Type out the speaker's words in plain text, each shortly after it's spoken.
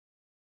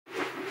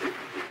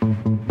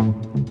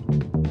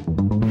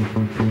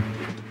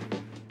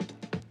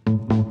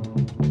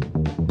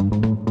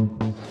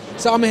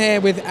So I'm here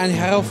with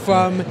Angel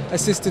from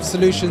Assistive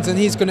Solutions, and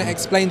he's going to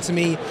explain to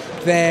me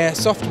their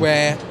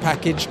software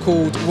package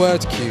called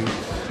WordQ.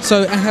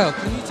 So Angel,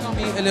 can you tell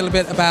me a little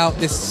bit about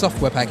this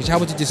software package? How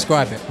would you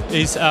describe it?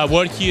 It's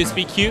WordQ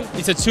SpeakQ.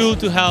 It's a tool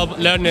to help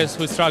learners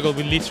who struggle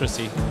with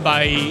literacy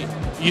by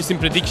using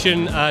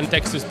prediction and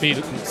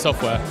text-to-speech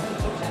software,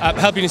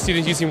 helping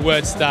students using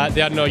words that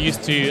they are not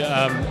used to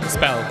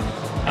spell,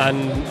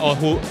 or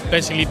who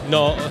basically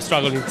not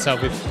struggling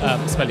themselves with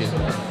spelling.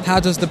 How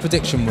does the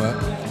prediction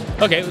work?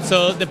 Okay,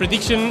 so the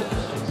prediction,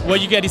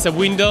 what you get is a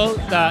window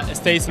that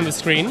stays on the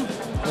screen.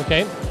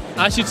 Okay,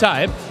 as you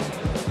type,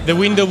 the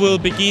window will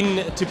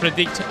begin to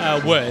predict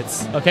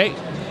words. Okay,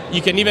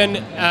 you can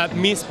even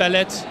misspell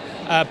it,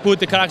 put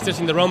the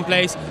characters in the wrong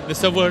place. The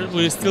software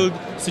will still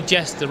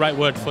suggest the right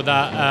word for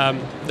that,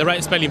 the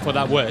right spelling for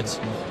that word.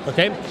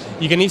 Okay,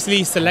 you can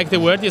easily select the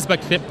word just by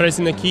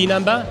pressing the key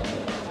number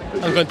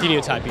and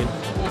continue typing.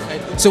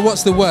 So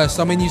what's the worst?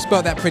 I mean, you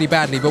spelled that pretty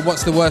badly, but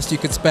what's the worst you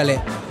could spell it?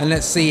 And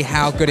let's see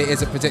how good it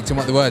is at predicting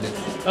what the word is.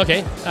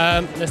 Okay,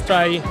 let's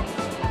try.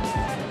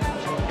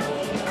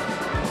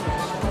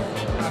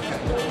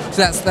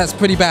 So that's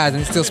pretty bad,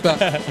 and it's still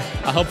spelled.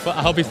 I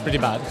hope it's pretty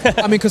bad.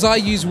 I mean, because I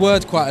use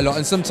Word quite a lot,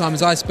 and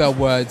sometimes I spell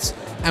words,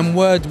 and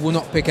Word will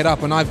not pick it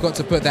up, and I've got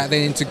to put that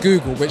then into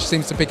Google, which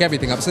seems to pick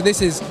everything up. So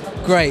this is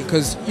great,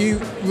 because you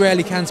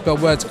rarely can spell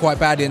words quite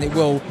badly, and it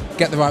will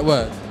get the right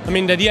word. I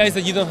mean, the idea is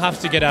that you don't have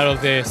to get out of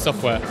the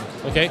software.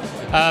 Okay,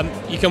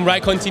 you can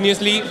write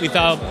continuously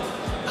without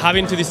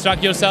having to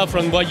distract yourself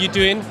from what you're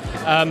doing.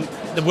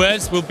 The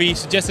words will be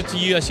suggested to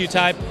you as you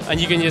type,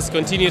 and you can just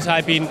continue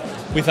typing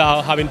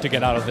without having to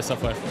get out of the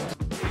software.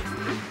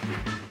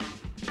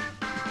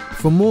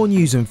 For more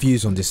news and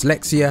views on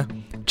dyslexia,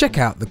 check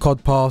out the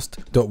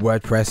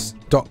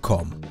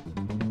Codpast.wordpress.com.